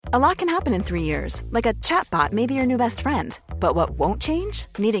A lot can happen in 3 years, like a chatbot may be your new best friend. But what won't change?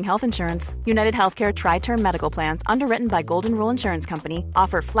 Needing health insurance. United Healthcare Tri-Term Medical Plans, underwritten by Golden Rule Insurance Company,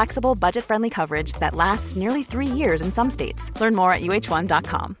 offer flexible, budget-friendly coverage that lasts nearly 3 years in some states. Learn more at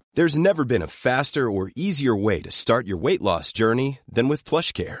uh1.com. There's never been a faster or easier way to start your weight loss journey than with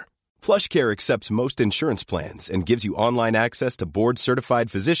PlushCare. PlushCare accepts most insurance plans and gives you online access to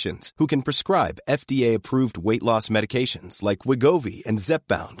board-certified physicians who can prescribe FDA-approved weight loss medications like Wegovy and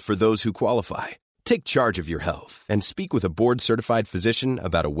Zepbound for those who qualify. Take charge of your health and speak with a board-certified physician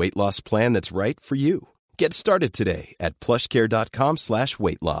about a weight loss plan that's right for you. Get started today at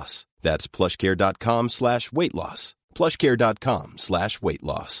plushcare.com/weight loss. That's plushcare.com/weight loss. plushcare.com/weight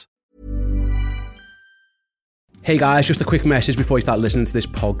loss. Hey guys, just a quick message before you start listening to this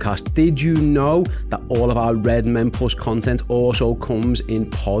podcast. Did you know that all of our Red Men Plus content also comes in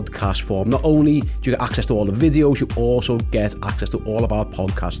podcast form? Not only do you get access to all the videos, you also get access to all of our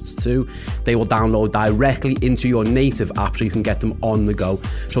podcasts too. They will download directly into your native app so you can get them on the go.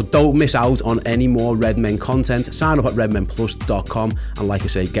 So don't miss out on any more Red Men content. Sign up at redmenplus.com and like I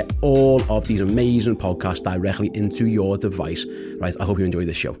say, get all of these amazing podcasts directly into your device. Right, I hope you enjoy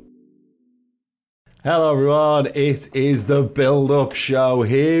this show. Hello everyone, it is the build-up show.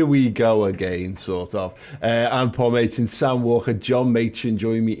 Here we go again, sort of. I'm Paul Machin, Sam Walker, John Machin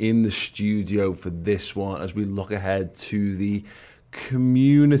join me in the studio for this one as we look ahead to the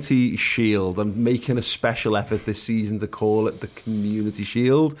Community Shield. I'm making a special effort this season to call it the Community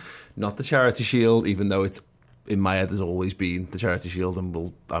Shield, not the Charity Shield, even though it's in my head has always been the Charity Shield,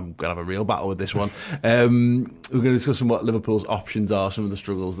 and I'm going to have a real battle with this one. We're going to discuss what Liverpool's options are, some of the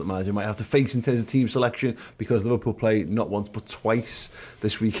struggles that manager might have to face in terms of team selection, because Liverpool play not once but twice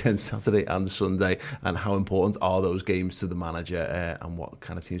this weekend, Saturday and Sunday, and how important are those games to the manager, and what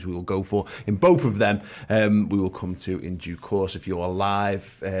kind of teams we will go for in both of them. We will come to in due course. If you are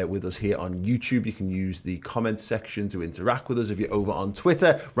live with us here on YouTube, you can use the comments section to interact with us. If you're over on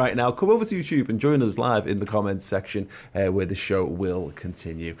Twitter right now, come over to YouTube and join us live in the comments section where the show will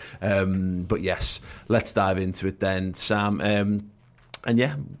continue. But yes, let's dive into it then, Sam. And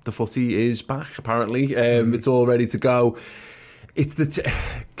yeah, the footy is back apparently. It's all ready to go. It's the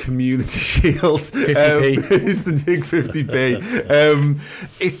Community Shield. 50p. It's the big 50p.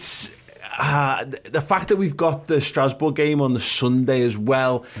 It's the fact that we've got the Strasbourg game on the Sunday as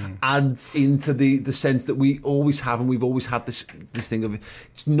well adds into the sense that we always have, and we've always had this thing of,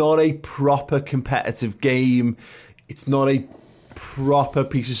 it's not a proper competitive game. It's not a proper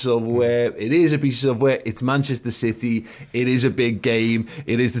piece of silverware. It is a piece of silverware. It's Manchester City. It is a big game.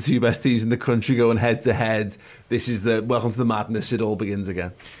 It is the two best teams in the country going head to head. This is the welcome to the madness. It all begins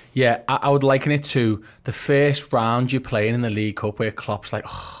again. Yeah, I would liken it to the first round you're playing in the League Cup where Klopp's like,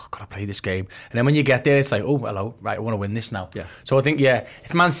 oh, I've got to play this game. And then when you get there, it's like, oh, hello, right, I want to win this now. Yeah. So I think,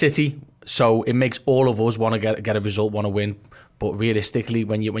 it's Man City, so it makes all of us want to get a result, want to win. But realistically,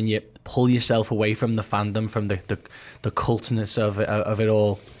 when you pull yourself away from the fandom, from the cultness of it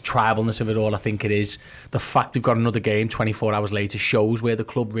all, tribalness of it all, I think it is. The fact we've got another game 24 hours later shows where the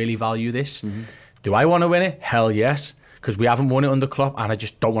club really value this. Mm-hmm. Do I want to win it? Hell yes. Because we haven't won it under Klopp, and I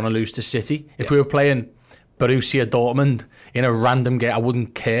just don't want to lose to City. If we were playing Borussia Dortmund in a random game, I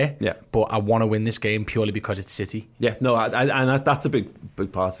wouldn't care. Yeah. But I want to win this game purely because it's City. Yeah, no, and that's a big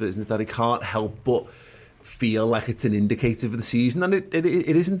part of it, isn't it? That it can't help but feel like it's an indicator of the season, and it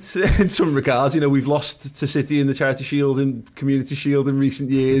isn't in some regards. You know, we've lost to City in the Charity Shield and Community Shield in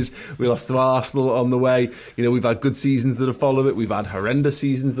recent years. We lost to Arsenal on the way. You know, we've had good seasons that have followed it. We've had horrendous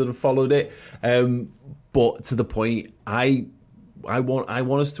seasons that have followed it. But to the point, I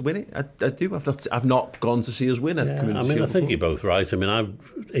want us to win it. I do. I've not gone to see us win at Community Shield. I think you're both right. I mean,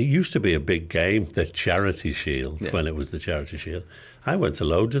 it used to be a big game, the Charity Shield, when it was the Charity Shield. I went to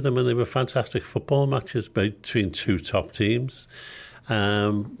loads of them, and they were fantastic football matches between two top teams.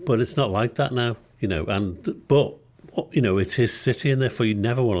 But it's not like that now, you know. But you know, it's his City, and therefore you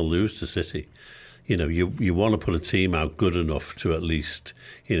never want to lose to City. You know, you want to put a team out good enough to at least,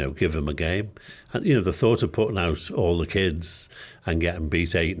 you know, give them a game. And, you know, the thought of putting out all the kids and getting beat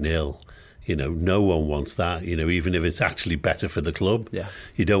 8-0, you know, no one wants that, you know, even if it's actually better for the club. Yeah.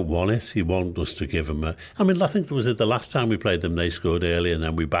 You don't want it. You want us to give them I mean, I think it was the last time we played them, they scored early and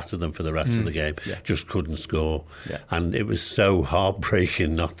then we battered them for the rest of the game. Yeah. Just couldn't score. Yeah. And it was so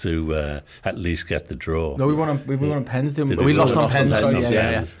heartbreaking not to at least get the draw. No, we won on pens, didn't we? We lost on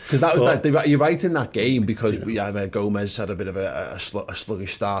pens. Because that was you're right in that game, because Gomez had a bit of a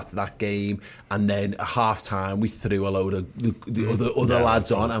sluggish start to that game, and then at half time we threw a load of the other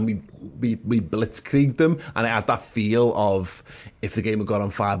lads on, and we we blitzkrieged them, and it had that feel of if the game had gone on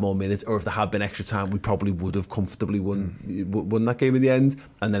 5 more minutes, or if there had been extra time, we probably would have comfortably won that game in the end.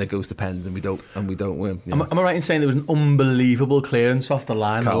 And then it goes to pens, and we don't win. Yeah. Am I right in saying there was an unbelievable clearance off the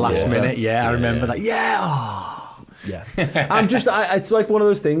line at the last minute? Yeah, I remember that. Yeah. Oh. Yeah, it's like one of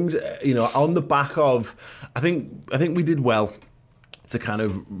those things, on the back of, I think we did well to kind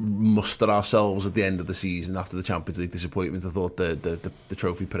of muster ourselves at the end of the season after the Champions League disappointments. I thought the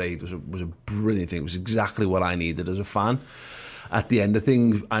trophy parade was a brilliant thing. It was exactly what I needed as a fan at the end of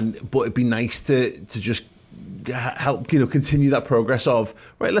things, but it'd be nice to just help continue that progress of,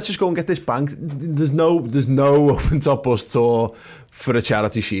 right, let's just go and get this banked. There's no open top bus tour for a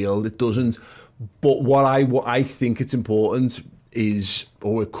charity shield. It doesn't. But what I think it's important is,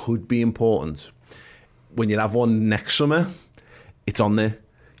 or it could be important, when you have one next summer, it's on there.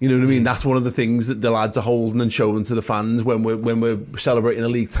 You know what I mean? That's one of the things that the lads are holding and showing to the fans when we're celebrating a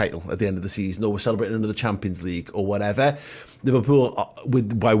league title at the end of the season, or we're celebrating another Champions League or whatever. Liverpool,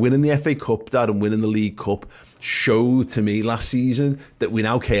 by winning the FA Cup, Dad, and winning the League Cup, showed to me last season that we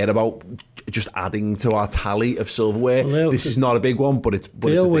now care about just adding to our tally of silverware. Well, this is not a big one, but it's.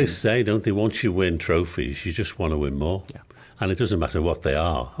 They always say, don't they? Once you win trophies, you just want to win more. Yeah. And it doesn't matter what they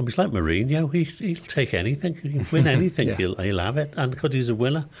are. I mean, it's like Mourinho. He'll take anything. He'll win anything. Yeah. He'll have it. And because he's a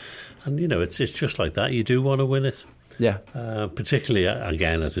winner. And, it's just like that. You do want to win it. Yeah. Particularly,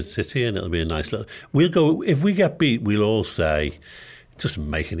 again, as it's City, and it'll be a nice little... We'll go... If we get beat, we'll all say... It doesn't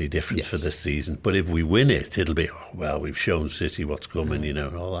make any difference for this season. But if we win it, it'll be, we've shown City what's coming, and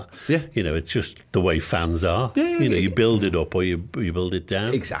all that. Yeah. It's just the way fans are. Yeah, you build it up or you build it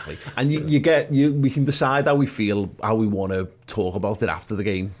down. Exactly. And we can decide how we feel, how we want to talk about it after the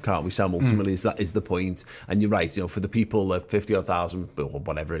game, can't we, Sam? Ultimately, is the point. And you're right, for the people, 50,000, or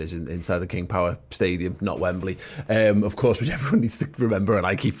whatever it is, inside the King Power Stadium, not Wembley, of course, which everyone needs to remember, and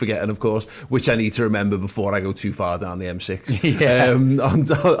I keep forgetting, of course, which I need to remember before I go too far down the M6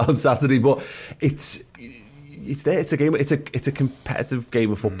 on Saturday. But it's there. It's a game. It's a competitive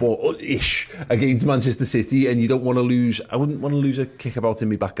game of football ish against Manchester City, and you don't want to lose. I wouldn't want to lose a kickabout in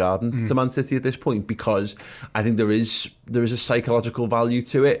my back garden to Man City at this point, because I think there is a psychological value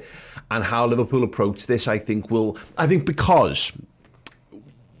to it, and how Liverpool approach this, I think because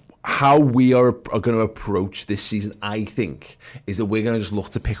how we are going to approach this season, I think, is that we're going to just look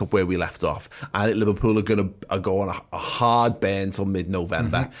to pick up where we left off. I think Liverpool are going to go on a hard burn till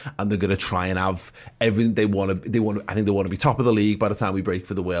mid-November, and they're going to try and have everything they want to. I think they want to be top of the league by the time we break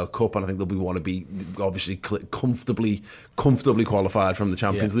for the World Cup, and I think that we want to be obviously comfortably qualified from the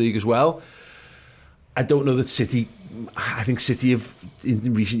Champions League as well. I don't know that City... I think City have,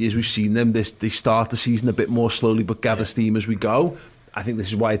 in recent years, we've seen them. They start the season a bit more slowly, but gather steam as we go. I think this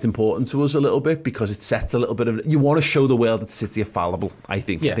is why it's important to us a little bit, because it sets a little bit of... You want to show the world that City are fallible, I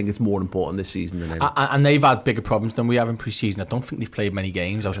think. Yeah. I think it's more important this season than ever. And they've had bigger problems than we have in pre-season. I don't think they've played many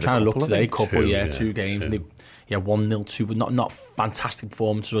games. I was trying to look today, two games. And 1-0, 2, but not fantastic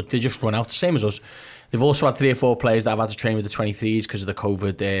performances. They just run out, same as us. They've also had 3 or 4 players that have had to train with the 23s because of the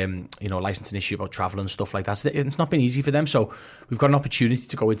COVID, licensing issue about travel and stuff like that. So it's not been easy for them. So we've got an opportunity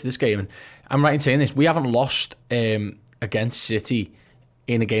to go into this game. And I'm right in saying this. We haven't lost against City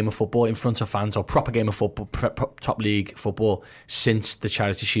in a game of football in front of fans, or proper game of football, top league football, since the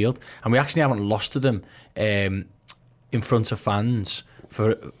Charity Shield. And we actually haven't lost to them in front of fans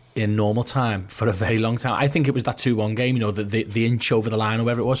in normal time for a very long time. I think it was that 2-1 game, the inch over the line or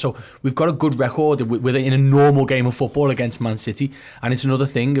whatever it was. So we've got a good record in a normal game of football against Man City. And it's another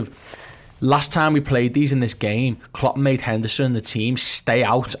thing of... Last time we played these in this game, Klopp made Henderson and the team stay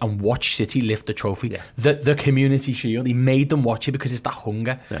out and watch City lift the trophy. Yeah. The Community Shield, he made them watch it because it's that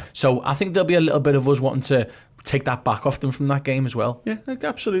hunger. Yeah. So I think there'll be a little bit of us wanting to take that back off them from that game as well. Yeah,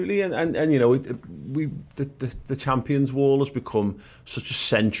 absolutely. And the Champions Wall has become such a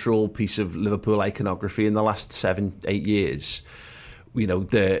central piece of Liverpool iconography in the last 7-8 years.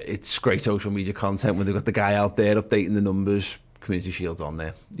 It's great social media content when they've got the guy out there updating the numbers. Community Shield's on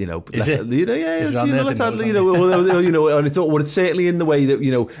there, Is it? And it's certainly in the way that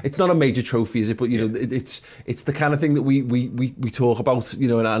it's not a major trophy, is it? But it's the kind of thing that we talk about,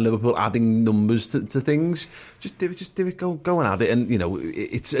 in Liverpool, adding numbers to things. Just do it, go and add it, and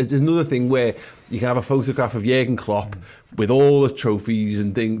it's another thing where you can have a photograph of Jurgen Klopp with all the trophies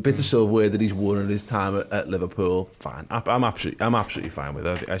and bits of silverware that he's won in his time at Liverpool. Fine, I'm absolutely fine with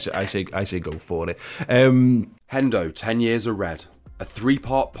it. I say go for it. Hendo 10 Years a Red, a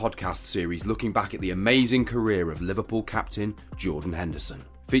 3-part podcast series looking back at the amazing career of Liverpool captain Jordan Henderson,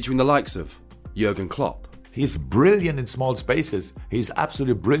 featuring the likes of Jurgen Klopp. He's brilliant in small spaces. He's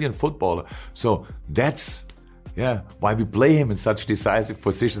absolutely brilliant footballer. So that's Yeah, why we play him in such decisive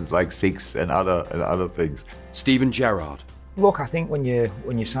positions like 6 and other things. Steven Gerrard. Look, I think when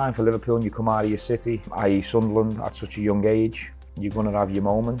you sign for Liverpool and you come out of your city, i.e. Sunderland, at such a young age, you're going to have your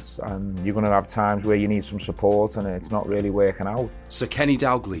moments and you're going to have times where you need some support and it's not really working out. Sir Kenny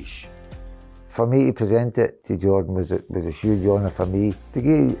Dalglish. For me to present it to Jordan was a huge honour for me. To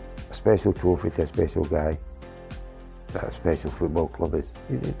give a special trophy to a special guy that a special football club is,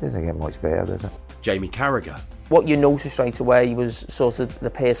 it doesn't get much better, does it? Jamie Carragher. What you noticed right away was sort of the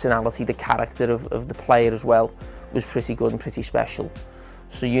personality, the character of the player as well was pretty good and pretty special.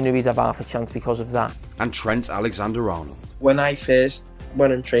 So you knew he'd have half a chance because of that. And Trent Alexander-Arnold. When I first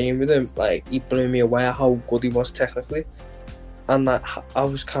went and trained with him, like, he blew me away how good he was technically. And I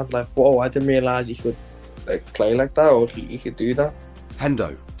was kind of like, whoa, I didn't realise he could play like that, or he could do that.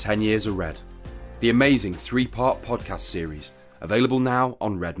 Hendo, 10 Years of Red. The amazing 3-part podcast series, available now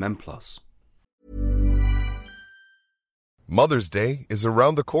on Red Men Plus. Mother's Day is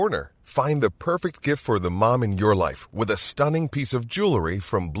around the corner. Find the perfect gift for the mom in your life with a stunning piece of jewelry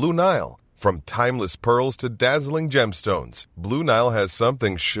from Blue Nile. From timeless pearls to dazzling gemstones, Blue Nile has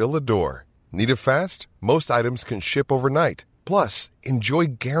something she'll adore. Need it fast? Most items can ship overnight. Plus, enjoy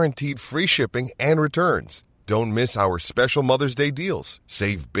guaranteed free shipping and returns. Don't miss our special Mother's Day deals.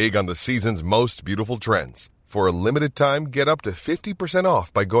 Save big on the season's most beautiful trends. For a limited time, get up to 50%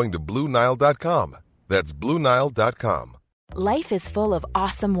 off by going to BlueNile.com. That's BlueNile.com. Life is full of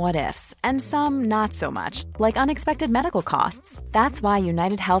awesome what-ifs, and some not so much, like unexpected medical costs. That's why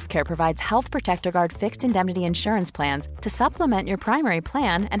United Healthcare provides Health Protector Guard fixed indemnity insurance plans to supplement your primary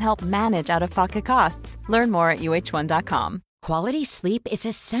plan and help manage out-of-pocket costs. Learn more at UH1.com. Quality sleep is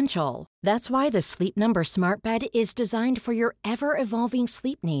essential. That's why the Sleep Number Smart Bed is designed for your ever-evolving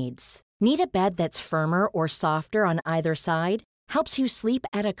sleep needs. Need a bed that's firmer or softer on either side? Helps you sleep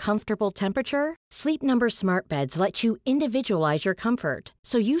at a comfortable temperature? Sleep Number Smart Beds let you individualize your comfort,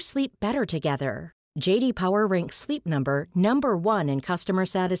 so you sleep better together. J.D. Power ranks Sleep Number number 1 in customer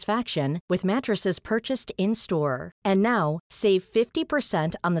satisfaction with mattresses purchased in-store. And now, save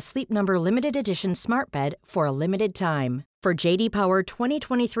 50% on the Sleep Number Limited Edition Smart Bed for a limited time. For J.D. Power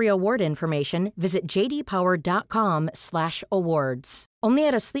 2023 award information, visit jdpower.com/awards. Only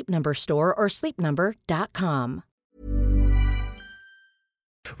at a Sleep Number store or sleepnumber.com.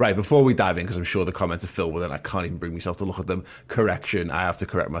 Right, before we dive in, because I'm sure the comments are filled with it, I can't even bring myself to look at them. Correction, I have to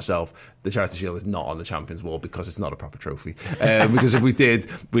correct myself. The Charity Shield is not on the Champions Wall because it's not a proper trophy. Because if we did,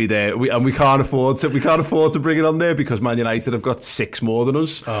 we can't afford to bring it on there because Man United have got 6 more than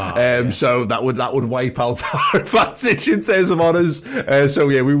us. So that would wipe out our advantage in terms of honours.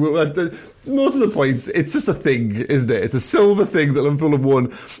 We will. More to the point, it's just a thing, isn't it? It's a silver thing that Liverpool have won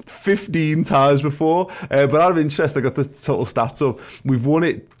 15 times before. But out of interest, I got the total stats up. We've won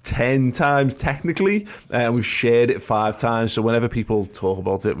it 10 times technically, and we've shared it 5 times. So whenever people talk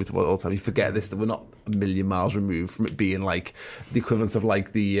about it, we talk about it all the time. You forget this, that we're not a million miles removed from it being like the equivalent of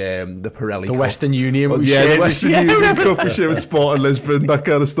like the Pirelli Cup. Western Union. The Western Union Cup we share with Sporting Lisbon, that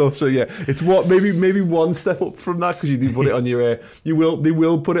kind of stuff. So yeah, it's what maybe one step up from that, because you do put it on your. They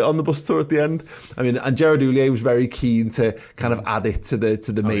will put it on the bus tour at the end. I mean, and Gerard Houllier was very keen to kind of add it to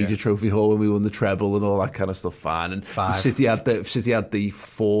the major trophy haul when we won the treble and all that kind of stuff. Fine, and City had the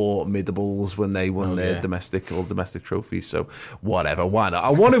 4 mid-doubles when they won their domestic trophies. So whatever, why not? I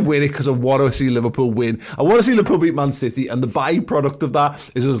want to win it because I want to see Liverpool win. I want to see Liverpool beat Man City, and the byproduct of that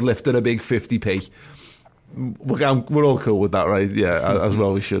is us lifting a big 50p. We're all cool with that, right? Yeah, as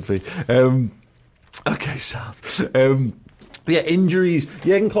well we should be. Okay, sad. Injuries.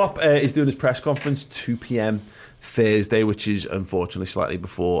 Jurgen Klopp is doing his press conference 2 p.m. Thursday, which is unfortunately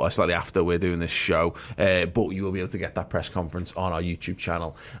slightly after we're doing this show, but you will be able to get that press conference on our YouTube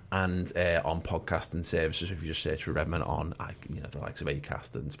channel and on podcasting services. If you just search for Redmen on the likes of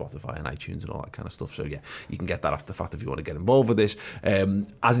Acast and Spotify and iTunes and all that kind of stuff. So yeah, you can get that after the fact if you want to get involved with this.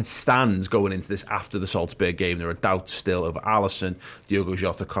 As it stands going into this after the Salzburg game, there are doubts still over Alisson, Diogo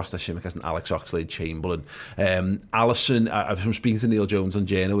Jota, Costa Tsimikas and Alex Oxlade-Chamberlain. Alisson, from speaking to Neil Jones on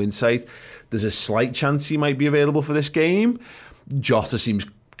Journo Insight, there's a slight chance he might be available for this game. Jota seems,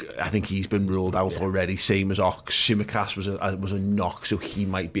 I think he's been ruled out already, same as Ox. Tsimikas was a knock, so he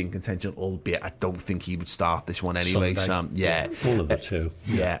might be in contention, albeit I don't think he would start this one anyway. Sam, one of the two.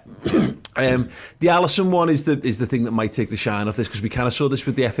 Yeah. The Alisson one is the thing that might take the shine off this, because we kind of saw this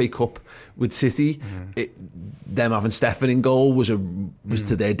with the FA Cup with City. Them having Stefan in goal was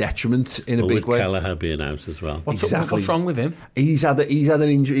to their detriment in a big way. Kelleher being out as well. What's wrong with him? He's had an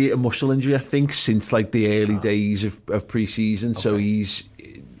injury, a muscle injury, I think, since like the early days of pre-season. Okay. So he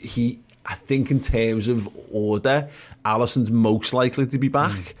I think in terms of order, Alisson's most likely to be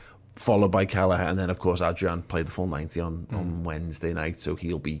back. followed by Kelleher, and then of course Adrian played the full 90 on Wednesday night, so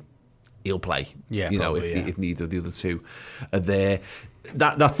he'll play. Yeah, you know, probably, if neither of the other two are there.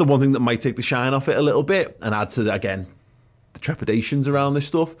 That's the one thing that might take the shine off it a little bit, and add to again the trepidations around this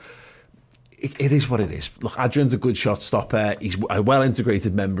stuff. It is what it is. Look, Adrian's a good shot stopper. He's a well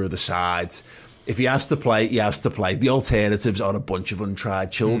integrated member of the side. If he has to play, he has to play. The alternatives are a bunch of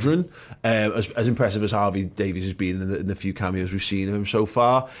untried children. As impressive as Harvey Davies has been in the few cameos we've seen of him so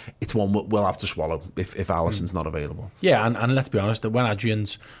far, it's one we'll have to swallow if Alisson's not available. Yeah, and let's be honest, when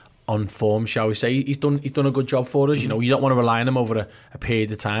Adrian's on form, shall we say, he's done a good job for us. You know, you don't want to rely on him over a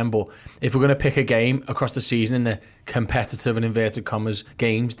period of time, but if we're going to pick a game across the season in the competitive and inverted commas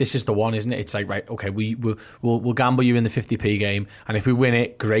games, this is the one, isn't it? It's like, right, okay, we'll gamble you in the 50p game, and if we win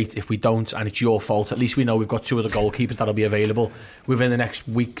it, great. If we don't, and it's your fault, at least we know we've got two of the goalkeepers that'll be available within the next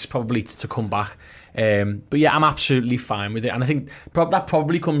weeks probably to come back. But yeah, I'm absolutely fine with it, and I think that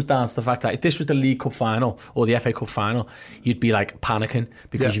probably comes down to the fact that if this was the League Cup final or the FA Cup final, you'd be like panicking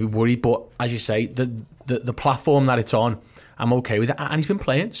because you'd be worried. But as you say, the platform that it's on, I'm okay with it, and he's been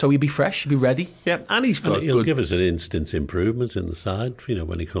playing, so he'll be fresh, he'll be ready. Yeah, and he'll give us an instant improvement in the side, you know,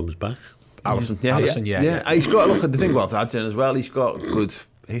 when he comes back. Alisson, yeah. And he's got, look at the thing about Adrian as well. He's got good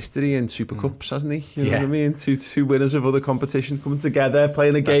history in Super Cups, hasn't he? You know what I mean? Two winners of other competitions coming together,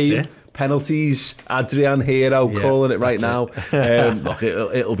 playing a game, penalties. Adrian hero, calling it right now. Look,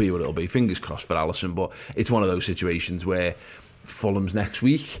 it'll be what it'll be. Fingers crossed for Alisson, but it's one of those situations where Fulham's next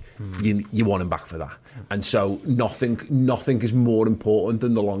week, you want him back for that. And so nothing is more important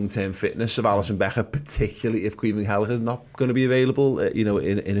than the long-term fitness of Alisson Becker, particularly if Caoimhin Kelleher is not going to be available,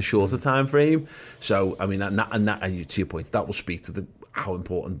 in a shorter time frame. So, I mean, and to your point, that will speak to how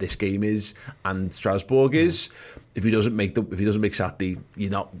important this game is and Strasbourg is. If he doesn't make Saturday,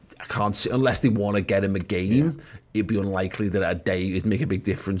 I can't see, unless they want to get him a game. It'd be unlikely that a day it'd make a big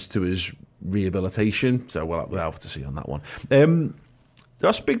difference to his rehabilitation. So we'll have to see on that one. There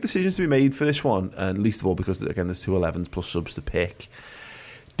are some big decisions to be made for this one, and least of all because, again, there's 2 11s plus subs to pick.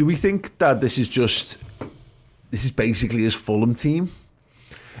 Do we think that this is basically his Fulham team?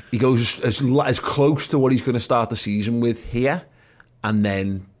 He goes as close to what he's going to start the season with here, and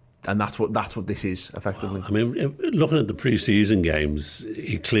that's what this is effectively. Well, I mean, looking at the pre-season games,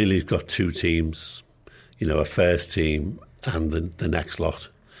 he clearly's got 2 teams, a first team and the next lot.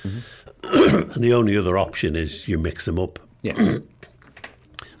 Mm-hmm. And the only other option is you mix them up. Yeah.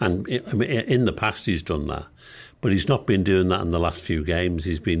 And in the past he's done that, but he's not been doing that in the last few games.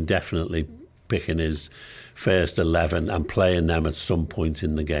 He's been definitely picking his first 11 and playing them at some point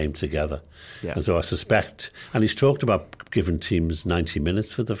in the game together. Yeah. And so I suspect, and he's talked about giving teams 90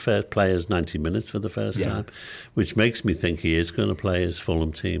 minutes for the first players, 90 minutes for the first time, which makes me think he is going to play his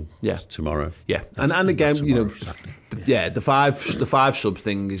Fulham team tomorrow. Yeah, and again, the five sub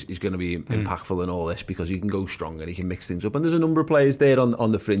thing is going to be impactful in all this because he can go strong and he can mix things up. And there's a number of players there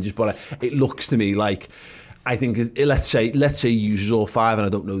on the fringes, but it looks to me like, I think, let's say he uses all 5, and I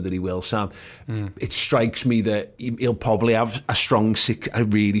don't know that he will, Sam. It strikes me that he'll probably have a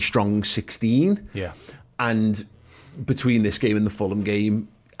really strong 16. Yeah. And between this game and the Fulham game,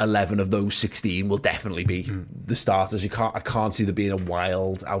 11 of those 16 will definitely be the starters. I can't see there being a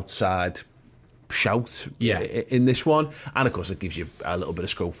wild outside shout in this one. And of course, it gives you a little bit of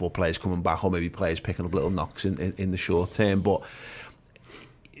scope for players coming back, or maybe players picking up little knocks in the short term. But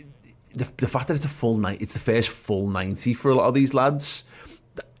the fact that it's a full night, it's the first full 90 for a lot of these lads.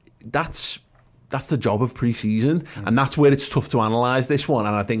 That's the job of pre-season, and that's where it's tough to analyse this one.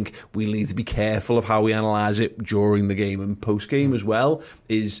 And I think we need to be careful of how we analyse it during the game and post-game as well.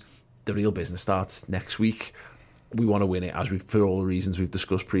 Is the real business starts next week. We want to win it, for all the reasons we've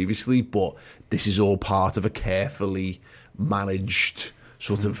discussed previously. But this is all part of a carefully managed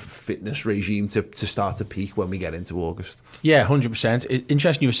sort of fitness regime to start to peak when we get into August. Yeah, 100%.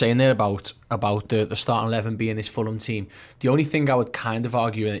 Interesting you were saying there about the starting 11 being this Fulham team. The only thing I would kind of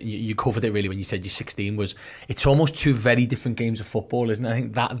argue, and you covered it really when you said you're 16, was it's almost 2 very different games of football, isn't it? I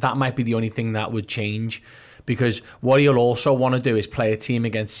think that might be the only thing that would change, because what he'll also want to do is play a team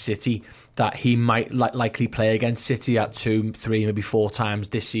against City that he might likely play against City at 2, 3, maybe 4 times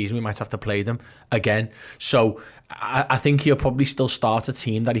this season. We might have to play them again. So I think he'll probably still start a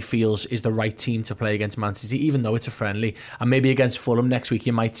team that he feels is the right team to play against Man City, even though it's a friendly. And maybe against Fulham next week,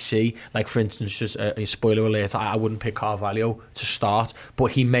 you might see, like for instance, just a spoiler alert, I wouldn't pick Carvalho to start,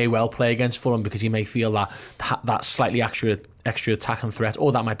 but he may well play against Fulham because he may feel that slightly extra extra attacking threat,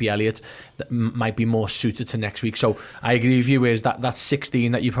 or that might be Elliott, that might be more suited to next week. So I agree with you, is that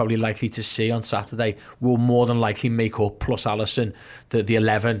 16 that you're probably likely to see on Saturday will more than likely make up, plus Alisson, the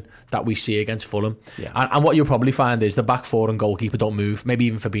 11 that we see against Fulham. Yeah. And what you'll probably find is the back four and goalkeeper don't move. Maybe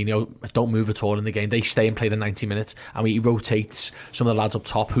even Fabinho don't move at all in the game. They stay and play the 90 minutes, and he rotates some of the lads up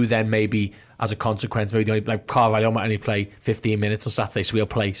top, who then maybe, as a consequence, maybe like Carvalho might only play 15 minutes on Saturday, so he'll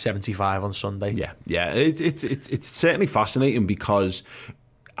play 75 on Sunday. Yeah. It's certainly fascinating, because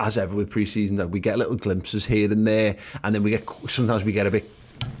as ever with pre-season, that we get little glimpses here and there, and then sometimes we get a bit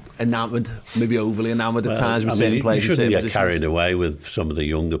enamoured, maybe overly enamoured at times with certain players. You shouldn't get carried away with some of the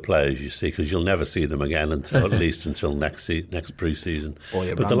younger players, you see, because you'll never see them again until at least until next pre-season.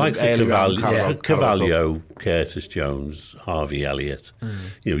 But the likes of Carvalho, Curtis Jones, Harvey Elliott,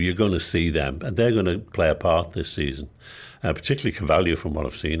 you're going to see them, and they're going to play a part this season. Particularly Carvalho, from what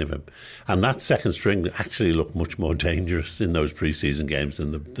I've seen of him. And that second string actually looked much more dangerous in those pre-season games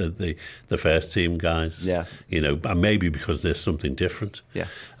than the first team guys. Yeah. And maybe because there's something different. Yeah.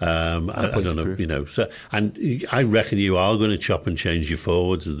 I don't know, So, and I reckon you are going to chop and change your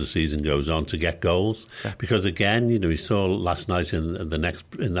forwards as the season goes on to get goals. Yeah. Because again, we saw last night in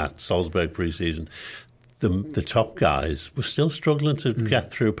that Salzburg pre-season, the top guys were still struggling to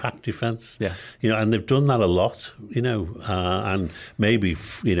get through packed defence. Yeah. And they've done that a lot, and maybe,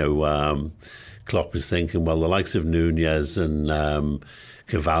 Klopp is thinking, well, the likes of Nunez and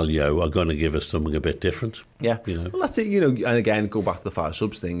Carvalho are going to give us something a bit different. Yeah. Well, that's it, and again, go back to the 5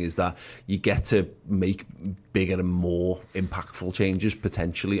 subs thing, is that you get to make bigger and more impactful changes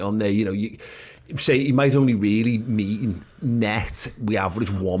potentially on there. You say you might only really meet net, we average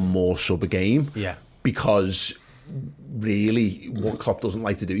one more sub a game. Yeah. Because really, what Klopp doesn't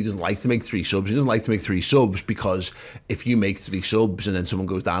like to do, he doesn't like to make 3 subs. He doesn't like to make 3 subs because if you make 3 subs and then someone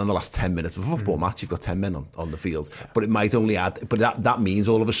goes down in the last 10 minutes of a football match, you've got 10 men on the field. But it might only add, but that means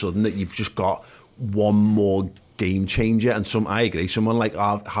all of a sudden that you've just got one more game changer. And I agree, someone like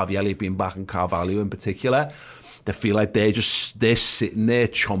Harvey Elliott being back, and Carvalho in particular, they feel like they're sitting there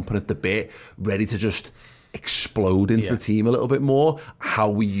chomping at the bit, ready to just explode into the team a little bit more. How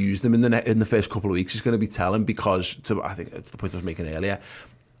we use them in the first couple of weeks is going to be telling, because I think it's the point I was making earlier.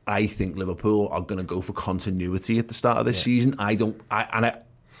 I think Liverpool are going to go for continuity at the start of this season.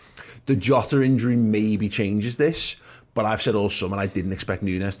 The Jota injury maybe changes this, but I've said all summer I didn't expect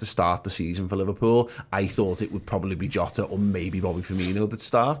Nunez to start the season for Liverpool. I thought it would probably be Jota or maybe Bobby Firmino that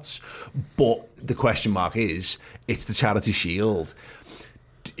starts. But the question mark is, it's the Charity Shield.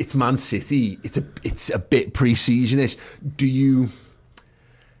 It's Man City. It's a bit pre-seasonish. Do you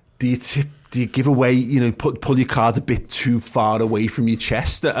give away? Pull your cards a bit too far away from your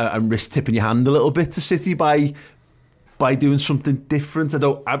chest and risk tipping your hand a little bit to City by doing something different?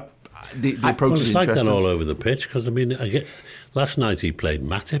 The approach is it's like that all over the pitch, because last night he played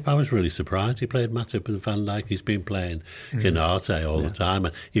Matip. I was really surprised he played Matip with Van Dijk. He's been playing Konaté all the time,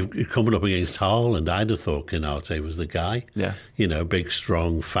 and you're coming up against Haaland. I'd have thought Konaté was the guy. Yeah, big,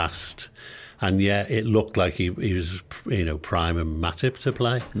 strong, fast. And yeah, it looked like he was, priming Matip to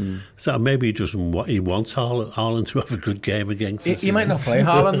play. So maybe he wants Haaland to have a good game against us. He might not play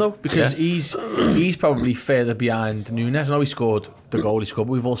Haaland though, because he's probably further behind Nunez. I know he scored the goal he scored,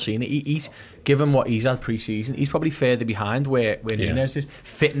 but we've all seen it. He's given what he's had pre-season, he's probably further behind where Nunez is.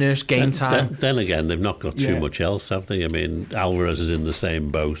 Fitness, game time. Then again, they've not got too much else, have they? I mean, Alvarez is in the same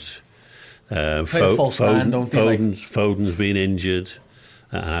boat. Foden's been injured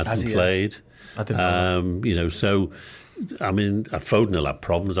and hasn't played. I didn't know. So Foden will have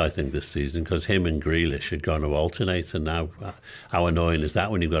problems, I think, this season, because him and Grealish are going to alternate, and now how annoying is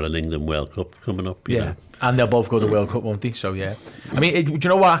that when you've got an England World Cup coming up? You know? And they'll both go to the World Cup, won't they? So, yeah. Do you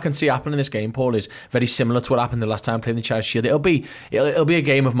know what I can see happening in this game, Paul, is very similar to what happened the last time playing the Charity Shield. It'll be a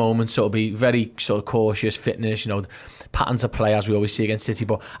game of moments, so it'll be very sort of cautious, fitness, patterns of play as we always see against City,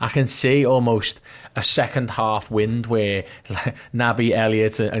 but I can see almost a second half wind where Naby,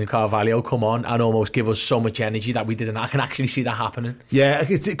 Elliott and Carvalho come on and almost give us so much energy that we didn't. I can actually see that happening. Yeah,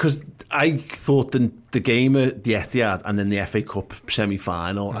 because I thought the game at the Etihad and then the FA Cup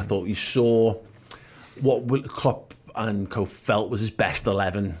semi-final, I thought you saw what Klopp and co felt was his best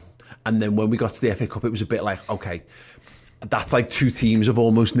 11, and then when we got to the FA Cup it was a bit like, okay, that's like two teams have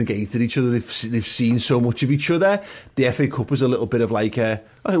almost negated each other. They've seen so much of each other. The FA Cup was a little bit of like, okay,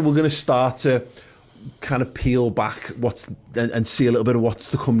 we're going to start to kind of peel back and see a little bit of what's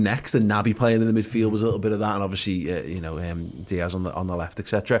to come next. And Naby playing in the midfield was a little bit of that, and obviously Diaz on the left,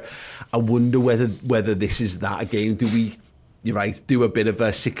 etc. I wonder whether this is that again. Do we you're right, do a bit of a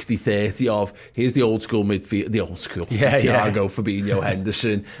 60-30 of here's the old school midfield, Thiago, Fabinho,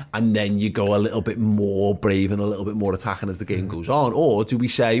 Henderson, and then you go a little bit more brave and a little bit more attacking as the game goes on? Or do we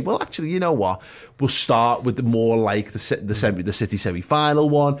say, well, actually, you know what, we'll start with the more like the City semi-final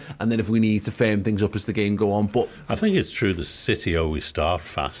one, and then if we need to firm things up as the game go on. But I think it's true the City always start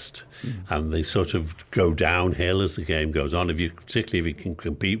fast. And they sort of go downhill as the game goes on, particularly if you can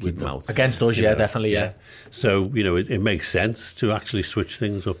compete with them. Against us, definitely. So, it makes sense to actually switch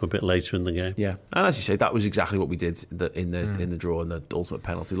things up a bit later in the game. Yeah, and as you say, that was exactly what we did in the draw and the ultimate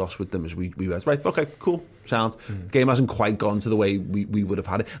penalty loss with them, as we went, right, okay, cool, sound. The game hasn't quite gone to the way we would have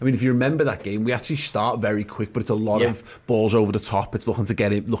had it. I mean, if you remember that game, we actually start very quick, but it's a lot of balls over the top. It's looking to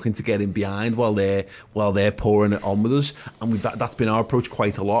get in behind while they're pouring it on with us, and that's been our approach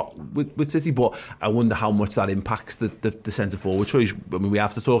quite a lot with City. But I wonder how much that impacts the centre forward choice. I mean, we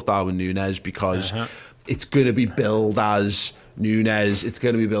have to talk Darwin Núñez because it's going to be billed as Núñez, it's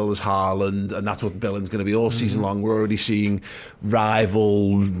going to be billed as Haaland, and that's what the billing's going to be all season long. We're already seeing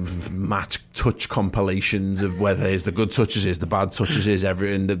rival match touch compilations of whether it's the good touches, is the bad touches, is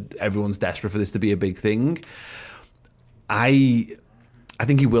everyone's desperate for this to be a big thing. I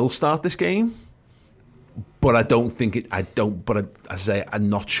think he will start this game, but I don't think it. I don't. But I say I'm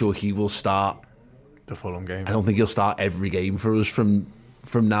not sure he will start the Fulham game. I don't think he'll start every game for us from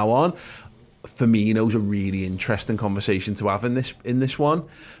now on. Firmino's a really interesting conversation to have in this one,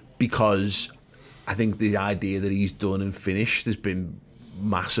 because I think the idea that he's done and finished has been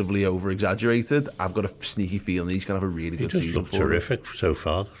massively over-exaggerated. I've got a sneaky feeling he's going to have a really good season. He just looked terrific so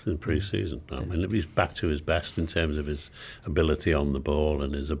far in pre-season. I mean, he's back to his best in terms of his ability on the ball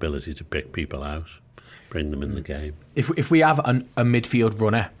and his ability to pick people out, bring them in the game. If we have a midfield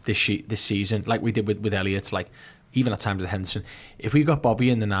runner this season, like we did with Elliott, like even at times with Henderson, if we got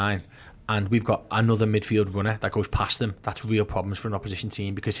Bobby in the 9 and we've got another midfield runner that goes past them, that's real problems for an opposition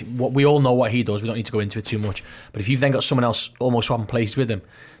team, because we all know what he does. We don't need to go into it too much. But if you've then got someone else almost swapping places with him,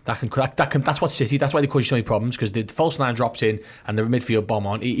 that's what City. That's why they cause you so many problems, because the false 9 drops in and the midfield bomb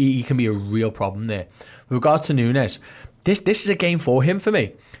on. He can be a real problem there. With regards to Núñez, this is a game for him for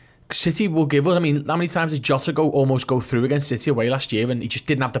me. City will give us. I mean, how many times did Jota almost go through against City away last year, and he just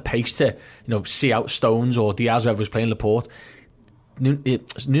didn't have the pace to see out Stones or Diaz, whoever was playing Laporte.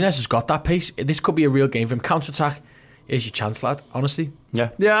 Núñez has got that pace. This could be a real game for him. Counter-attack, here's your chance, lad, honestly. Yeah,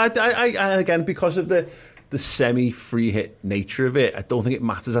 I again, because of the semi-free hit nature of it, I don't think it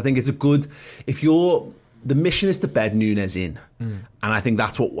matters. I think it's a good, the mission is to bed Núñez in, and I think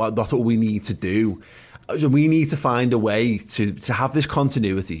that's what we need to do. We need to find a way to have this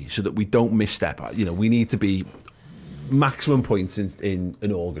continuity so that we don't misstep. We need to be maximum points in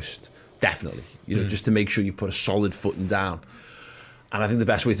August, definitely, just to make sure you put a solid footing down. And I think the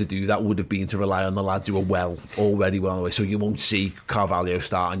best way to do that would have been to rely on the lads who are already well away. So you won't see Carvalho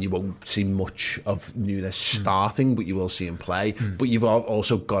start, and you won't see much of Núñez starting, but you will see him play. But you've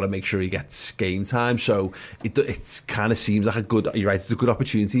also got to make sure he gets game time. So it kind of seems like you're right, it's a good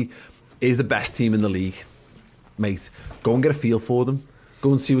opportunity. Is the best team in the league, mate. Go and get a feel for them. Go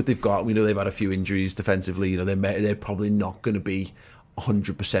and see what they've got. We know they've had a few injuries defensively. They're probably not going to be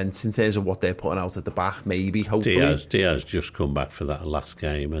 100% in terms of what they're putting out at the back. Maybe, hopefully. Diaz just come back for that last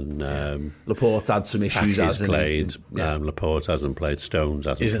game, and Laporte had some issues. Laporte hasn't played. Stones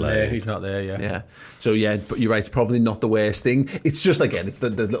hasn't played. He's not there. Yeah. So but you're right. It's probably not the worst thing. It's just it's the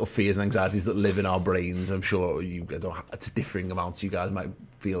little fears and anxieties that live in our brains. I'm sure to differing amounts. You guys might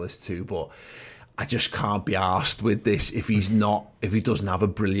feel this too, but I just can't be arsed with this if he doesn't have a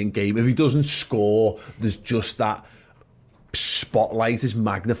brilliant game, if he doesn't score. There's just that spotlight is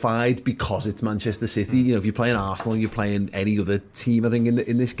magnified because it's Manchester City. If you're playing Arsenal, you're playing any other team, I think,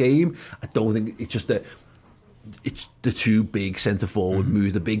 in this game. I don't think it's just that it's the two big centre forward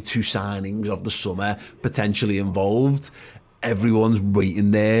moves, the big 2 signings of the summer potentially involved. Everyone's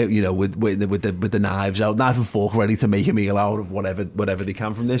waiting there, with the knives out, knife and fork, ready to make a meal out of whatever they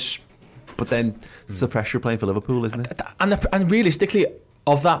can from this. But then it's the pressure of playing for Liverpool, isn't it? And realistically,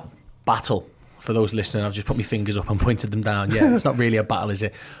 of that battle, for those listening, I've just put my fingers up and pointed them down. Yeah, it's not really a battle, is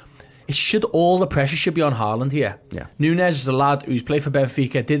it? All the pressure should be on Haaland here. Yeah. Núñez is a lad who's played for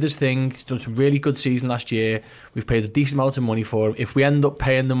Benfica, did his thing, he's done some really good season last year. We've paid a decent amount of money for him. If we end up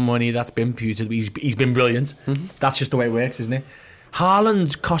paying the money that's been imputed, he's been brilliant. That's just the way it works, isn't it?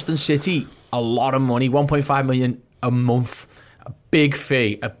 Haaland's costing City a lot of money, 1.5 million a month. A big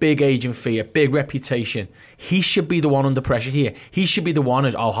fee, a big agent fee, a big reputation. He should be the one under pressure here. He should be the one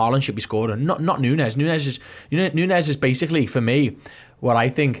Haaland should be scoring, not Núñez. Núñez is basically, for me, what I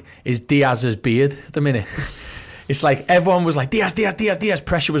think is Diaz's beard at the minute. It's like everyone was like, Diaz,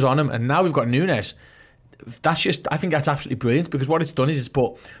 pressure was on him, and now we've got Núñez. I think that's absolutely brilliant, because what it's done is it's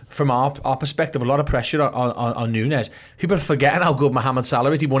put, from our perspective, a lot of pressure on Núñez. People are forgetting how good Mohamed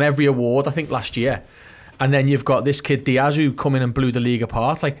Salah is. He won every award, I think, last year. And then you've got this kid Diaz who come in and blew the league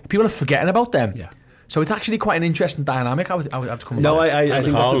apart. Like, people are forgetting about them. Yeah. So it's actually quite an interesting dynamic. I would come about. I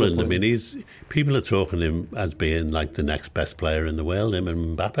think Haaland, I mean, people are talking him as being like the next best player in the world, him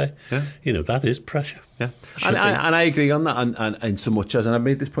and Mbappe. Yeah. You know, that is pressure. Yeah. And I agree on that, and so much as, and I've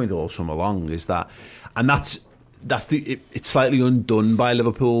made this point all summer long, is that, and it's slightly undone by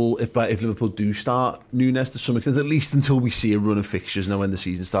Liverpool if Liverpool do start Núñez to some extent, at least until we see a run of fixtures now when the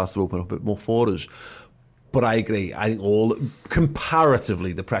season starts to open up a bit more for us. But I agree. I think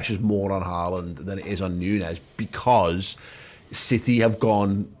comparatively, the pressure's more on Haaland than it is on Núñez, because City have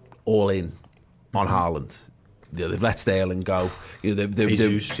gone all in on Haaland. They've let Sterling go.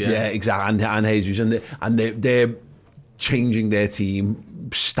 Jesus, yeah, exactly, and Jesus, and they're changing their team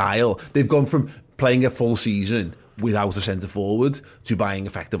style. They've gone from playing a full season without a centre forward to buying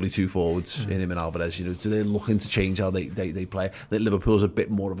effectively two forwards in him and Alvarez. So they're looking to change how they play. I think Liverpool's a bit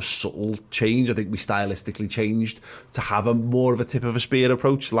more of a subtle change. I think we stylistically changed to have a more of a tip of a spear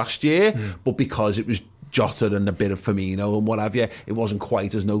approach last year, but because it was Jota and a bit of Firmino and what have you, it wasn't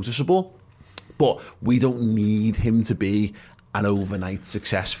quite as noticeable. But we don't need him to be an overnight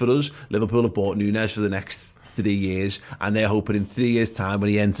success for us. Liverpool have bought Núñez for the next 3 years, and they're hoping in 3 years' time, when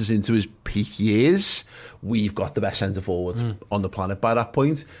he enters into his peak years, we've got the best centre forwards on the planet by that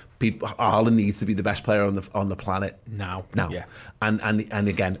point. Haaland needs to be the best player on the planet now. Yeah. And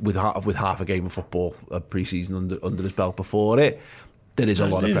again, with half a game of football, a pre-season under his belt before it, there is a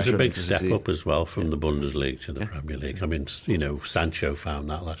lot of pressure. It's a big step up as well from the Bundesliga to the Premier League. I mean, Sancho found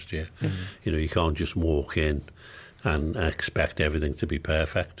that last year. You can't just walk in and expect everything to be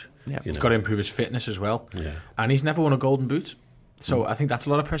perfect. Yeah, he's got to improve his fitness as well. Yeah, and he's never won a golden boot. So I think that's a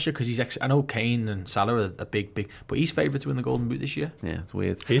lot of pressure, because I know Kane and Salah are big, but he's favourite to win the golden boot this year. Yeah, it's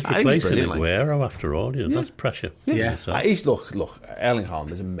weird. He's replacing Aguero after all. That's pressure. Yeah. Look, Erling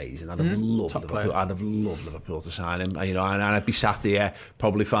Haaland is amazing. I'd have loved Liverpool to sign him. And I'd be sat here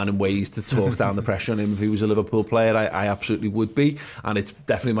probably finding ways to talk down the pressure on him if he was a Liverpool player. I absolutely would be, and it's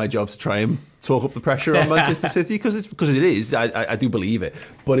definitely my job to try and talk up the pressure on Manchester City, because it is. I do believe it,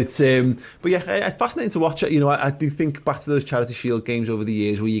 but it's it's fascinating to watch it. I do think back to those Charity Shield games over the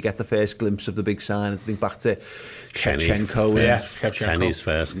years where you get the first glimpse of the big sign, and think back to Shevchenko. Kenny's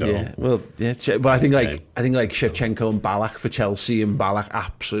first goal. Yeah, but I think like Shevchenko and Ballack for Chelsea, and Ballack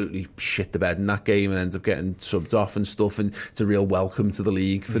absolutely shit the bed in that game and ends up getting subbed off and stuff, and it's a real welcome to the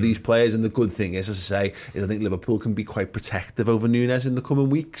league for these players. And the good thing is, as I say, I think Liverpool can be quite protective over Núñez in the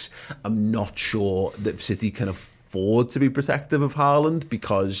coming weeks. I'm not sure that City can afford to be protective of Haaland,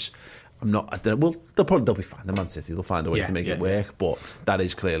 because they'll be fine. The Man City, they'll find a way to make it work, but that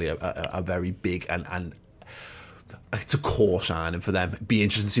is clearly a very big and it's a core signing for them. It'd be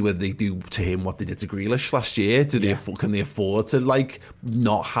interesting to see whether they do to him what they did to Grealish last year. Can they afford to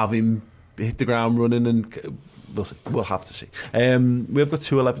not have him hit the ground running? And we'll have to see. We've got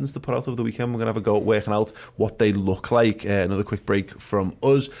 2 11s to put out over the weekend. We're going to have a go at working out what they look like. Another quick break from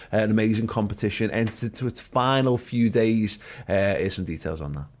us. An amazing competition entered to its final few days. Here's some details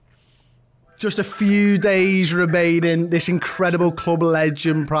on that. Just a few days remaining, this incredible Club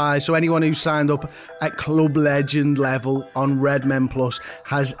Legend prize. So anyone who signed up at Club Legend level on Redmen Plus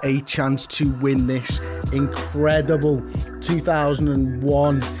has a chance to win this incredible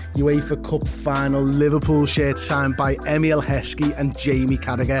 2001 UEFA Cup final Liverpool shirt signed by Emil Heskey and Jamie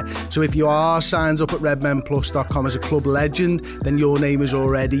Carragher. So if you are signed up at redmenplus.com as a Club Legend, then your name is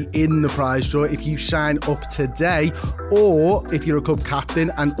already in the prize draw. If you sign up today, or if you're a club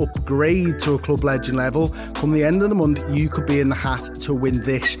captain and upgrade to a Club Legend level, come the end of the month, you could be in the hat to win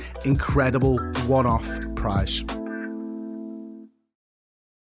this incredible one-off prize.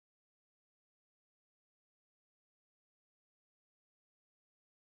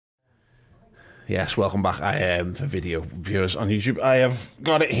 Yes, welcome back. For video viewers on YouTube, I have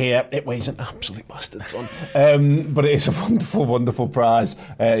got it here. It weighs an absolute bastard, son. But it is a wonderful, wonderful prize.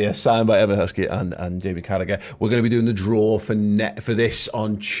 Signed by Emma Heskey and Jamie Carragher. We're going to be doing the draw for this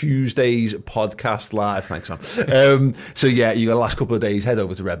on Tuesday's podcast live. Thanks, Sam. You got the last couple of days. Head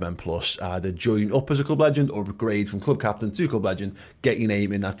over to Redmen Plus. Either join up as a Club Legend or upgrade from Club Captain to Club Legend. Get your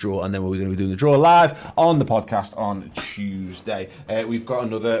name in that draw, and then we're going to be doing the draw live on the podcast on Tuesday. We've got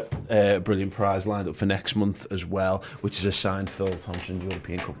another brilliant prize lined up for next month as well, which is a signed Phil Thompson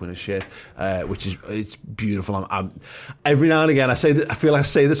European Cup winner's shirt, it's beautiful. Every now and again I feel I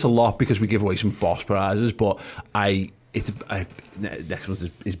say this a lot because we give away some boss prizes, but next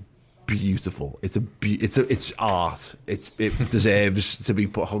month is beautiful. It's art. It deserves to be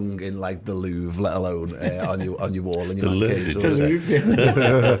hung in like the Louvre, let alone on your wall in your man cave.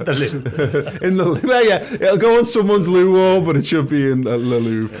 The Louvre. In the Louvre, yeah. It'll go on someone's loo wall, but it should be in the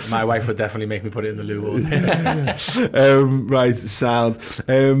Louvre. My wife would definitely make me put it in the loo wall. Right, sound.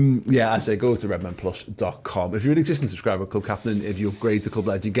 I say go to redmenplus.com. If you're an existing subscriber, Club Captain, if you upgrade to Club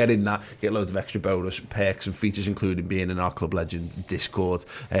Legend, get in that, get loads of extra bonus perks and features, including being in our Club Legend Discord,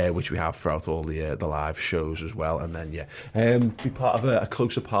 which we have throughout all the live shows as well. And then, be part of a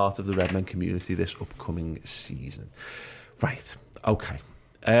closer part of the Redmen community this upcoming season. Right, okay.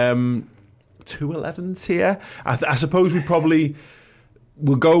 2-11s here. I suppose we probably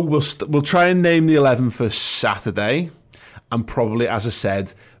we'll try and name the 11 for Saturday, and probably, as I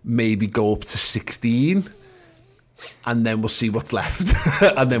said, maybe go up to 16, and then we'll see what's left,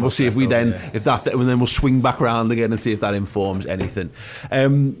 and then we'll see if and then we'll swing back around again and see if that informs anything.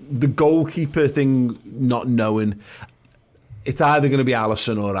 The goalkeeper thing, not knowing, it's either going to be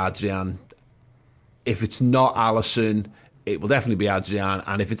Alisson or Adrian. If it's not Alisson, it will definitely be Adrian,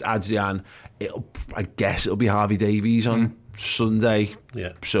 and if it's Adrian, I guess it'll be Harvey Davies on Sunday.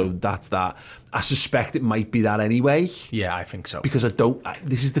 Yeah. So that's that. I suspect it might be that anyway. Yeah, I think so. Because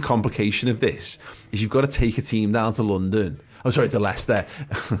this is the complication of this, is you've got to take a team down to London. To Leicester.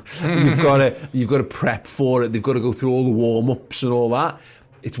 You've got to prep for it. They've got to go through all the warm-ups and all that.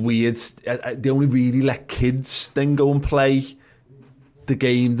 It's weird. They only really let kids then go and play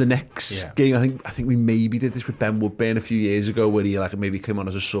the next game. I think we maybe did this with Ben Woodburn a few years ago, where he maybe came on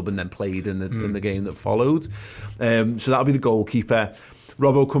as a sub and then played in the game that followed. So that'll be the goalkeeper.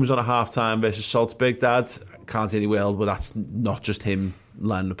 Robbo comes on at half-time versus Salzburg. Dad, can't see any world, but that's not just him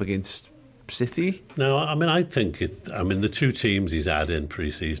lining up against City. No, I think the two teams he's had in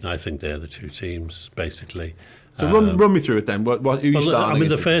pre-season, I think they're the two teams basically. So run me through it then. Who you starting?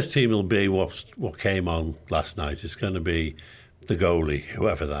 The first team will be what came on last night. It's going to be the goalie,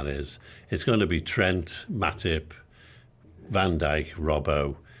 whoever that is. It's going to be Trent, Matip, Van Dijk,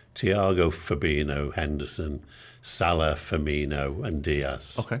 Robbo, Thiago, Fabinho, Henderson, Salah, Firmino and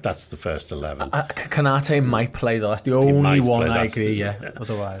Diaz. Okay. That's the first 11. Kanate might play though. That's the only one I agree,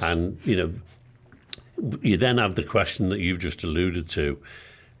 otherwise. And, you then have the question that you've just alluded to.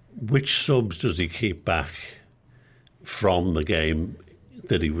 Which subs does he keep back from the game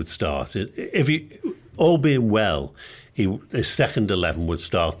that he would start? If he, all being well, his second 11 would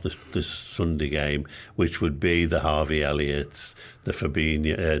start this Sunday game, which would be the Harvey Elliott's, the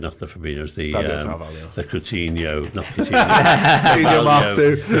Fabinho, not the Fabinho's, the Coutinho, not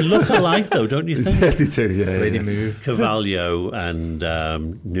Coutinho. They look alike though, don't you think? Yeah, they do, yeah. Really move. Carvalho and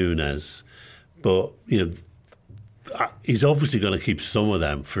Nunes. But, he's obviously going to keep some of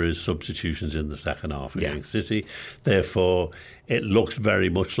them for his substitutions in the second half against City. Therefore, it looks very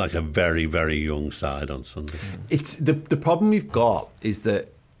much like a very, very young side on Sunday. It's the problem we've got is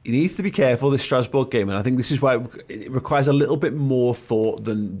that he needs to be careful, this Strasbourg game, and I think this is why it requires a little bit more thought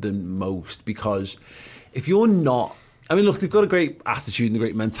than most, because if you're not... look, they've got a great attitude and a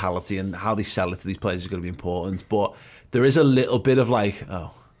great mentality, and how they sell it to these players is going to be important, but there is a little bit of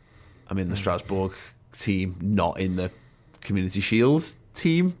I'm in the Strasbourg team, not in the Community Shields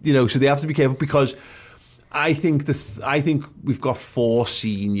team, so they have to be careful, because I think we've got 4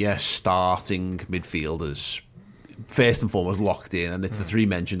 senior starting midfielders, first and foremost, locked in, and it's the 3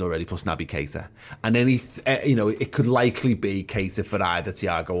 mentioned already plus Naby Keita, and then it could likely be Keita for either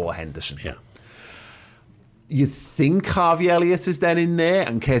Thiago or Henderson. Yeah. You'd think Harvey Elliott is then in there,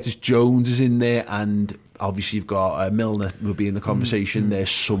 and Curtis Jones is in there, and obviously you've got Milner will be in the conversation there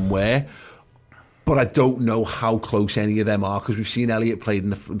somewhere. But I don't know how close any of them are, because we've seen Elliott played in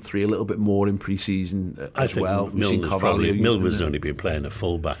the front 3 a little bit more in pre-season as well. Milner's only been playing a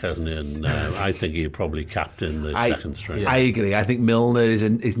fullback, hasn't he? And I think he'll probably captain the second string. I agree. I think Milner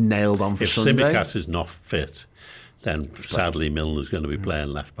is nailed on for Sunday. If Tsimikas is not fit, then sadly Milner's going to be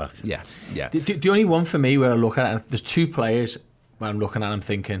playing left back. Yeah. The only one for me where I look at it, there's 2 players where I'm looking at and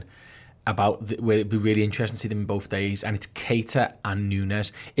thinking about where it'd be really interesting to see them in both days, and it's Keita and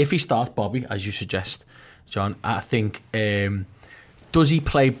Nunes. If he starts Bobby, as you suggest, John, I think does he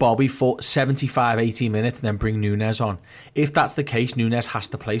play Bobby for 75-80 minutes and then bring Nunes on? If that's the case, Nunes has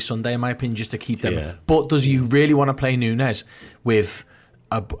to play Sunday, in my opinion, just to keep them. Yeah. But does you really want to play Nunes with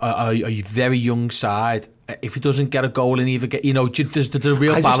a very young side? If he doesn't get a goal in either get, there's the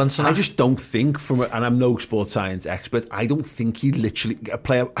real balance in that. I just don't think, and I'm no sports science expert, I don't think he'd literally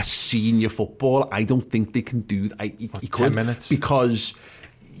play a senior football. I don't think they can do that. He 10 could, minutes? because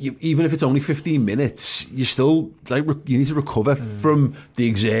even if it's only 15 minutes, you still you need to recover from the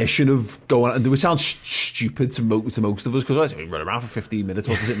exertion of going. And it sounds stupid to most of us because we run around for 15 minutes.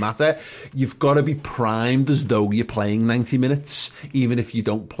 What does it matter? You've got to be primed as though you're playing 90 minutes, even if you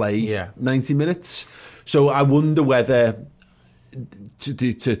don't play 90 minutes. So I wonder whether,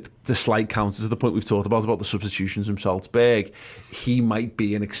 to slight counter to the point we've talked about the substitutions from Salzburg, he might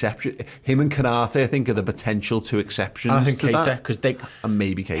be an exception. Him and Canate, I think, are the potential two exceptions. I think to Keita, that. Because and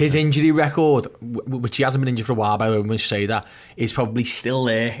maybe Keita. His injury record, which he hasn't been injured for a while, by the way, when we say that, is probably still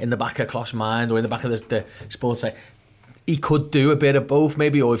there in the back of Klopp's mind or in the back of the sports side. He could do a bit of both,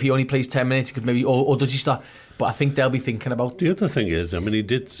 maybe, or if he only plays 10 minutes, he could maybe, or does he start? But I think they'll be thinking about. The other thing is, I mean,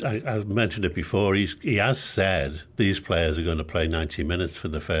 I mentioned it before. He has said these players are going to play 90 minutes for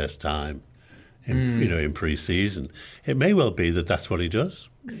the first time, in pre-season. It may well be that that's what he does.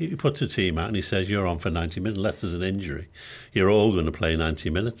 He puts a team out and he says, "You're on for 90 minutes. Unless there's an injury, you're all going to play 90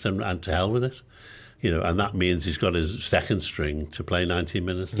 minutes, and to hell with it." And that means he's got his second string to play 90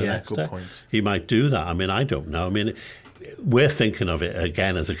 minutes the next day. Point. He might do that. I mean, I don't know. I mean, we're thinking of it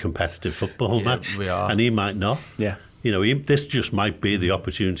again as a competitive football match, we are. And he might not. Yeah. This just might be the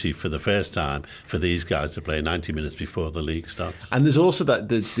opportunity for the first time for these guys to play 90 minutes before the league starts. And there's also that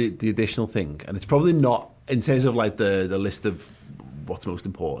the additional thing, and it's probably not in terms of like the list of what's most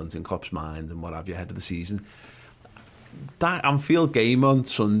important in Klopp's mind and what have you ahead of the season. That Anfield game on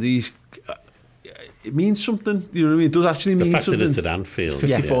Sundays, it means something. You know what I mean? It does actually mean something. The fact that it's at Anfield.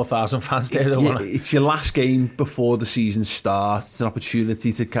 54,000 fans there. It's your last game before the season starts. It's an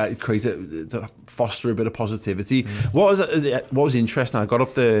opportunity to to foster a bit of positivity. What was interesting, I got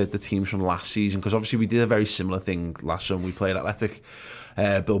up the teams from last season, because obviously we did a very similar thing last summer. We played Athletic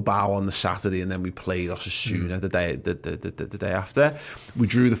Bilbao on the Saturday, and then we played Osasuna the day after. We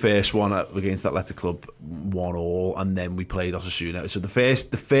drew the first one against Athletic Club 1-1, and then we played Osasuna. So the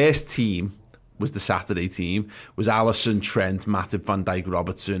first team was the Saturday team, was Alisson, Trent, Matip, Van Dijk,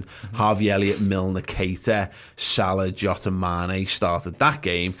 Robertson, Harvey Elliott, Milner, Keita, Salah, Jota, Mane started that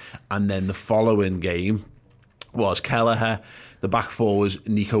game. And then the following game was Kelleher. The back four was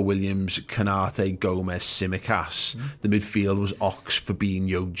Nico Williams, Canate, Gomez, Tsimikas. The midfield was Ox,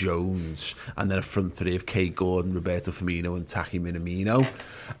 Fabinho, Jones. And then a front three of Kate Gordon, Roberto Firmino and Taki Minamino.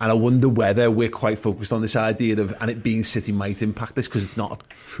 And I wonder whether we're quite focused on this idea of, and it being City might impact this because it's not a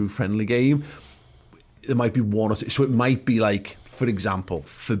true friendly game. There might be one or two. So it might be like, for example,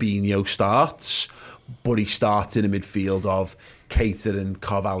 Fabinho starts, but he starts in a midfield of Keita and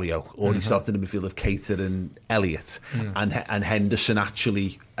Carvalho, or he starts in a midfield of Keita and Elliott, and Henderson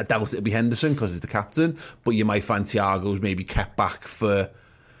actually, I doubt it'll be Henderson because he's the captain, but you might find Thiago's maybe kept back for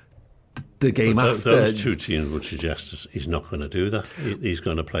the game after. Those two teams would suggest he's not going to do that. He's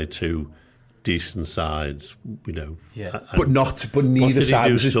going to play two decent sides, but neither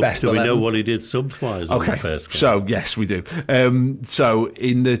side was his best. Do we know what he did subs-wise on the first game? So yes, we do. So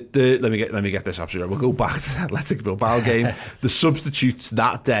in the let me get this absolutely right. We'll go back to the Athletic Bilbao game. The substitutes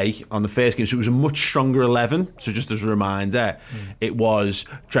that day on the first game, so it was a much stronger 11. So just as a reminder, it was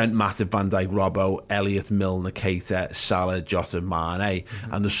Trent, Matip, Van Dijk, Robbo, Elliott, Milner, Keita, Salah, Jota, Mane,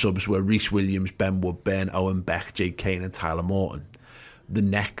 and the subs were Reece Williams, Ben Woodburn, Owen Beck, Jake Kane, and Tyler Morton. The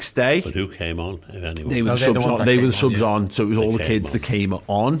next day, but who came on? Anyway? They were the subs on. They were the subs on, so it was all the kids that came on.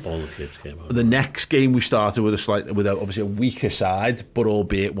 All the kids came on. The next game we started with obviously a weaker side, but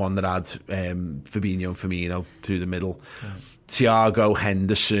albeit one that had Fabinho and Firmino through the middle. Thiago,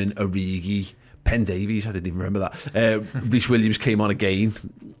 Henderson, Origi, Penn Davies. I didn't even remember that. Reece Williams came on again.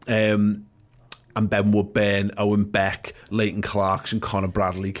 And Ben Woodburn, Owen Beck, Leighton Clarkson, Conor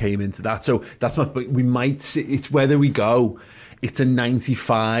Bradley came into that. So that's we might see. It's whether we go. It's a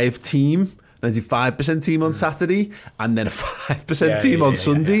 95% team on Saturday, and then a 5% team on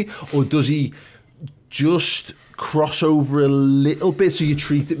Sunday, or does he just cross over a little bit? So you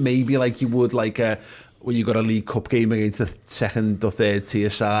treat it maybe like you would when you got a League Cup game against the second or third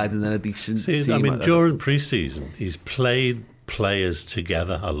tier side, and then a decent team. I mean, during pre-season, he's played players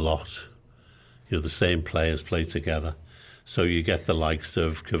together a lot. The same players play together. So you get the likes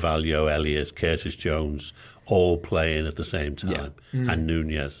of Carvalho, Elliott, Curtis Jones, all playing at the same time, and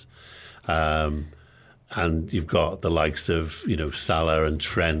Nunez. And you've got the likes of, Salah and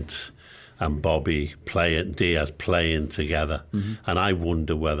Trent and Bobby Diaz playing together. And I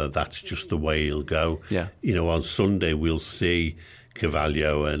wonder whether that's just the way he'll go. Yeah. On Sunday we'll see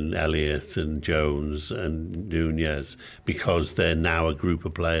Carvalho and Elliott and Jones and Nunez, because they're now a group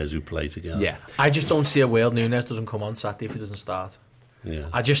of players who play together. Yeah. I just don't see a world Nunez doesn't come on Saturday if he doesn't start. Yeah.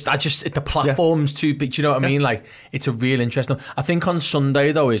 I just the platform's too big. Do you know what I mean? Like, it's a real interesting. I think on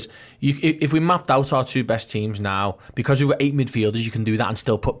Sunday though if we mapped out our 2 best teams now, because we've got 8 midfielders, you can do that and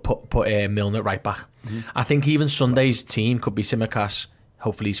still put Milner right back. I think even Sunday's team could be Tsimikas.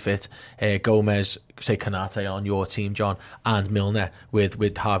 Hopefully he's fit. Gomez, say Kanate on your team, John, and Milner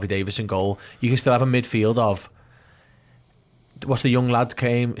with Harvey Davis in goal. You can still have a midfield of. What's the young lad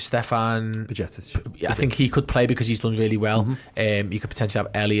came? Stefan Bajcetic. I think he could play because he's done really well. You could potentially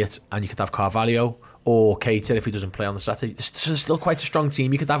have Elliott, and you could have Carvalho or Keita if he doesn't play on the Saturday. There's still quite a strong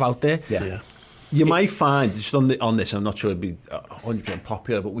team you could have out there. Yeah. You might find, just on this, I'm not sure it'd be 100%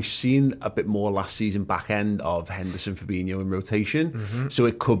 popular, but we've seen a bit more last season back end of Henderson, Fabinho in rotation. So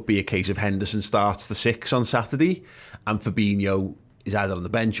it could be a case of Henderson starts the 6 on Saturday and Fabinho is either on the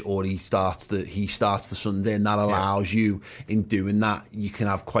bench or he starts the Sunday, and that allows you, in doing that, you can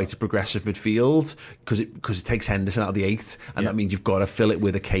have quite a progressive midfield because it takes Henderson out of the 8, and that means you've got to fill it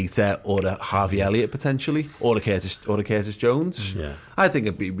with a Keita or a Harvey Elliott potentially, or a Curtis Jones. I think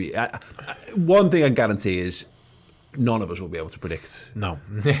it'd be one thing I guarantee is none of us will be able to predict. No.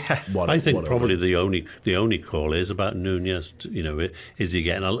 I think probably the only call is about Nunez. You know, is he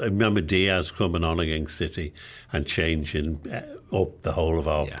getting? I remember Diaz coming on against City and changing up the whole of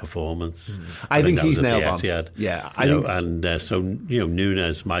our performance. I think he's nailed on. So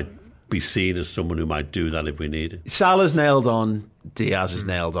Nunez might be seen as someone who might do that if we need it. Salah's nailed on. Diaz is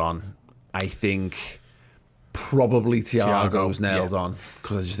nailed on. I think probably Thiago's nailed on,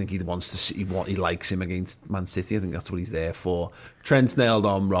 because I just think he wants to see what he likes him against Man City. I think that's what he's there for. Trent's nailed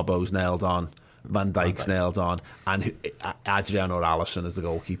on, Robbo's nailed on, Van Dijk's nailed on, and Adrian or Alisson as the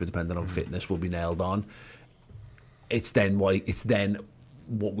goalkeeper, depending on fitness, will be nailed on. It's then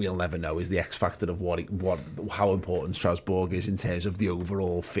what we'll never know is the X factor of how important Strasbourg is in terms of the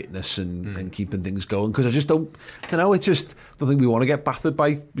overall fitness and keeping things going. Because I don't think we want to get battered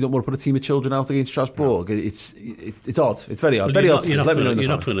by. We don't want to put a team of children out against Strasbourg. No. It's odd. It's very odd. You're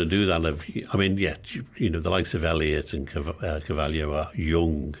not going to do that. The likes of Elliott and Carvalho are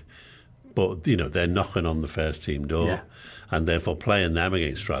young, but they're knocking on the first team door, and therefore playing them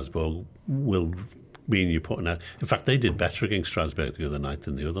against Strasbourg will mean you're putting out. In fact, they did better against Strasbourg the other night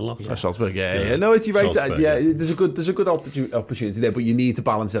than the other lot. Strasbourg, No, you're right. There's a good opportunity there, but you need to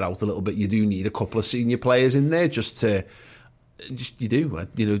balance it out a little bit. You do need a couple of senior players in there you do,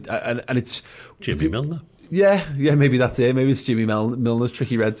 and it's Jimmy Milner. Yeah, maybe that's it. Maybe it's Jimmy Milner's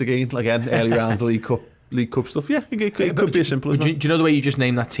tricky reds again, early rounds of League Cup stuff. Yeah, it could be as simple as that. Do you know the way you just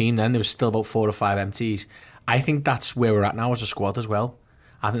named that team? Then there was still about 4 or 5 MTs. I think that's where we're at now as a squad as well.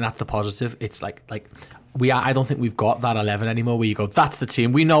 I think that's the positive. It's like I don't think we've got that 11 anymore where you go, that's the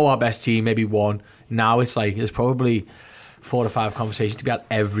team. We know our best team, maybe one. Now it's like there's probably 4 or 5 conversations to be had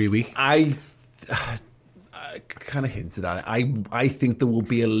every week. I kind of hinted at it. I think there will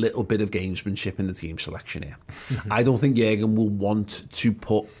be a little bit of gamesmanship in the team selection here. I don't think Jurgen will want to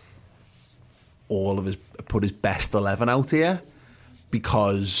put his best 11 out here,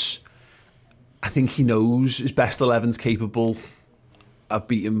 because I think he knows his best 11's capable of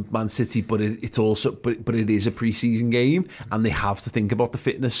beating Man City, but it's also it is a pre-season game, and they have to think about the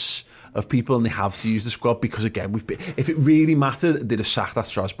fitness of people, and they have to use the squad, because again, if it really mattered, they'd have sacked that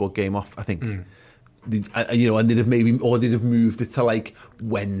Strasbourg game off, I think. And they'd have moved it to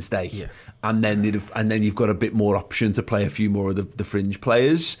Wednesday, and then you've got a bit more option to play a few more of the fringe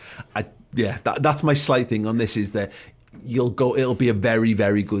players. That's my slight thing on this, is that it'll be a very,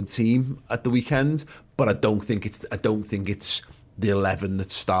 very good team at the weekend, but I don't think it's the 11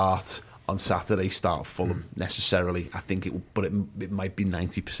 that start on Saturday start Fulham necessarily. I think it might be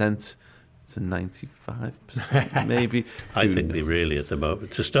 90% to 95%, maybe. I think they really, at the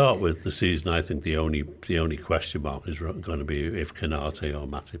moment, to start with the season, I think the only question mark is going to be if Kanate or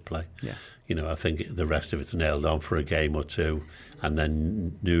Matip play. I think the rest of it's nailed on for a game or two, and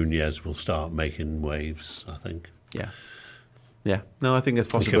then Nunez will start making waves, I think. Yeah, no, I think it's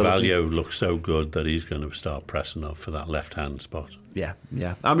possible. Carvalho looks so good that he's going to start pressing up for that left-hand spot. Yeah.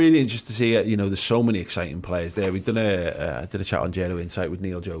 I'm really interested to see. There's so many exciting players there. We did a chat on Journal Insight with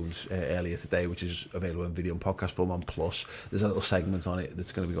Neil Jones earlier today, which is available in video and podcast form on Plus. There's a little segment on it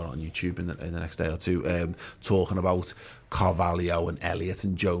that's going to be going on YouTube in the next day or two, talking about Carvalho and Elliott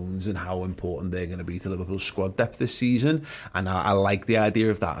and Jones and how important they're going to be to Liverpool's squad depth this season. And I like the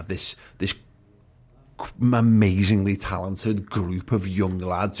idea of that, of this amazingly talented group of young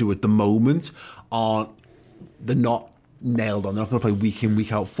lads who at the moment they're not nailed on. They're not going to play week in,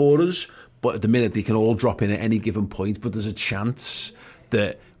 week out for us, but at the minute they can all drop in at any given point, but there's a chance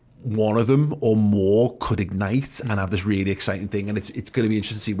that one of them or more could ignite and have this really exciting thing, and it's going to be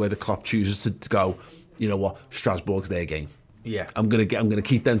interesting to see where the Klopp chooses to go. You know what, Strasbourg's their game. Yeah. I'm gonna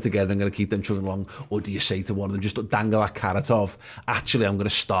keep them together. I'm gonna keep them chugging along. Or do you say to one of them, just dangle that carrot of, actually, I'm gonna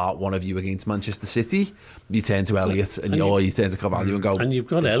start one of you against Manchester City? You turn to Elliott or you turn to Carvalho and go. And you've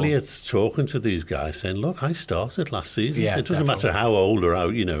got Elliott talking to these guys saying, "Look, I started last season. It doesn't matter how old or how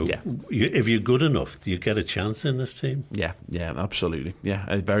if you're good enough, you get a chance in this team." Yeah, absolutely.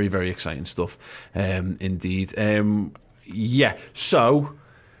 Yeah, very, very exciting stuff, indeed. So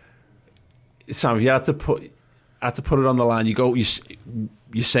Sam, if you had to put it on the line,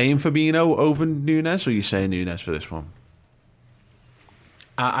 you're saying Fabinho over Nunes, or you're saying Nunes for this one?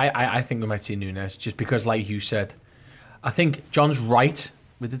 I think we might see Nunes, just because, like you said, I think John's right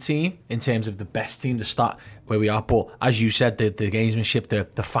with the team in terms of the best team to start where we are. But as you said, the gamesmanship,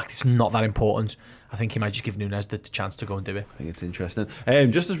 the fact it's not that important, I think he might just give Nunes the chance to go and do it. I think it's interesting.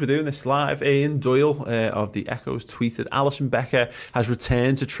 Just as we're doing this live, Ian Doyle of the Echoes tweeted, Alisson Becker has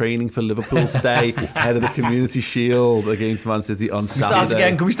returned to training for Liverpool today ahead of the Community Shield against Man City on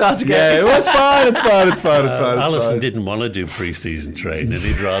Saturday. Can we start again? Yeah, well, it's fine. Alisson didn't want to do pre-season training.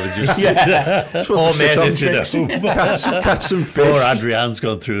 He'd rather just catch some fish. Poor Adrian's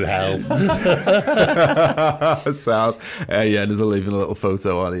gone through hell. Sounds. There's leaving a little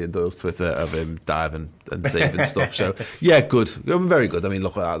photo on Ian Doyle's Twitter of him diving and saving stuff. So yeah, good, very good. I mean,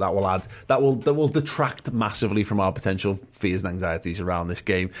 look, that will detract massively from our potential fears and anxieties around this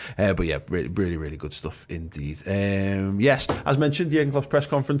game. But yeah, really, really good stuff indeed. Yes, as mentioned, Jurgen Klopp's press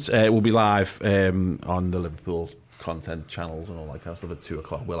conference will be live on the Liverpool content channels and all that kind of stuff at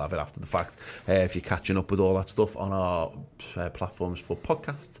 2:00. We'll have it after the fact. If you're catching up with all that stuff on our platforms for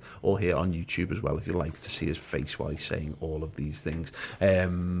podcasts or here on YouTube as well, if you like to see his face while he's saying all of these things.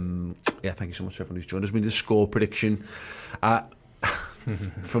 Thank you so much to everyone who's joined us. We did a score prediction.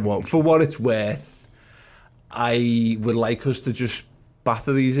 For what it's worth, I would like us to just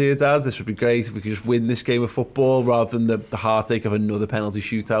batter these here, Dad. This would be great if we could just win this game of football rather than the heartache of another penalty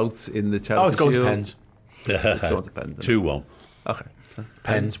shootout in the Charity Shield. It's going to pens. It's going to pens. 2-1. Okay. So,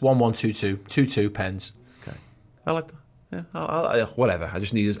 pens. 1-1, 2-2. 2-2 pens. Okay. I like that. Yeah. Whatever. I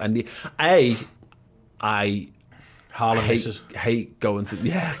just need. Hate going to.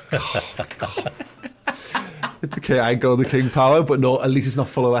 Yeah. Oh, God. I go the King Power, but no. At least it's not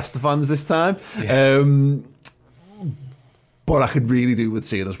full of Leicester fans this time. Yeah. But I could really do with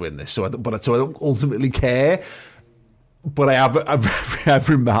seeing us win this. So I don't ultimately care. But I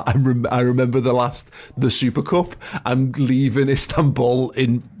remember the Super Cup. I'm leaving Istanbul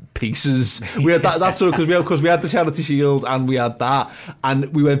in pieces. We had that's so because we had the Charity Shield and we had that, and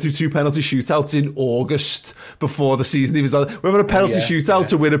we went through 2 penalty shootouts in August before the season even started. We had a penalty shootout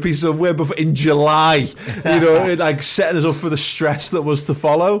to win a piece of win in July. Like setting us up for the stress that was to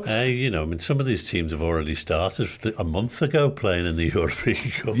follow. Some of these teams have already started a month ago playing in the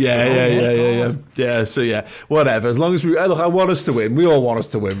European Cup. Yeah. So whatever. As long as I want us to win. We all want us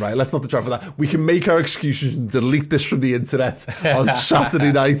to win, right? Let's not try for that. We can make our excuses and delete this from the internet on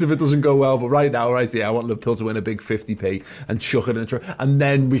Saturday night if it doesn't go well. But right now, I want Liverpool to win a big 50p and chuck it in the tray. And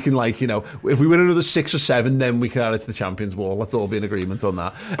then we can, if we win another 6 or 7, then we can add it to the Champions Wall. Let's all be in agreement on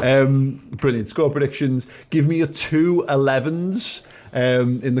that. Brilliant. Score predictions. Give me your 2 11s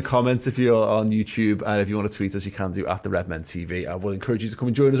in the comments if you're on YouTube. And if you want to tweet us, you can do at the Redmen TV. I will encourage you to come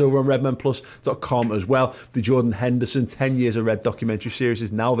and join us over on redmenplus.com as well. The Jordan Henderson 10 Years of Red documentary series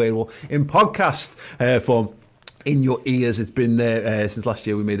is now available in podcast form. In your ears. It's been there since last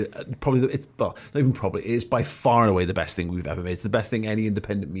year. We made it it is by far and away the best thing we've ever made. It's the best thing any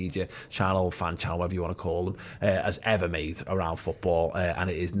independent media channel, fan channel, whatever you want to call them, has ever made around football, and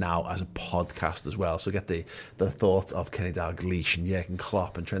it is now as a podcast as well. So get the thought of Kenny Dalglish and Jurgen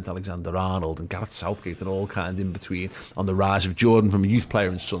Klopp and Trent Alexander-Arnold and Gareth Southgate and all kinds in between on the rise of Jordan from a youth player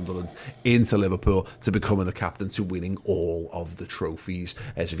in Sunderland into Liverpool to becoming the captain to winning all of the trophies.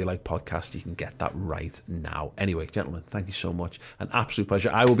 So if you like podcasts, you can get that right now. Anyway, gentlemen, thank you so much. An absolute pleasure.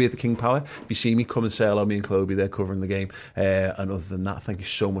 I will be at the King Power. If you see me, come and say hello. Me and Chloe will be there covering the game. And other than that, thank you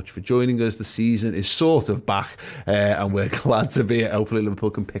so much for joining us. The season is sort of back, and we're glad to be here. Hopefully Liverpool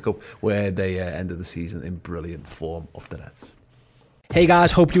can pick up where they ended the season in brilliant form. Up the Reds. Hey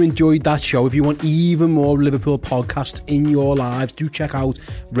guys, hope you enjoyed that show. If you want even more Liverpool podcasts in your lives, do check out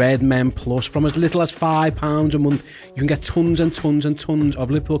Red Men Plus. From as little as £5 a month, you can get tons and tons and tons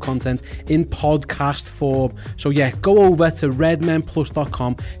of Liverpool content in podcast form. So yeah, go over to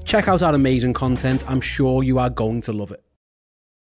redmenplus.com, check out our amazing content. I'm sure you are going to love it.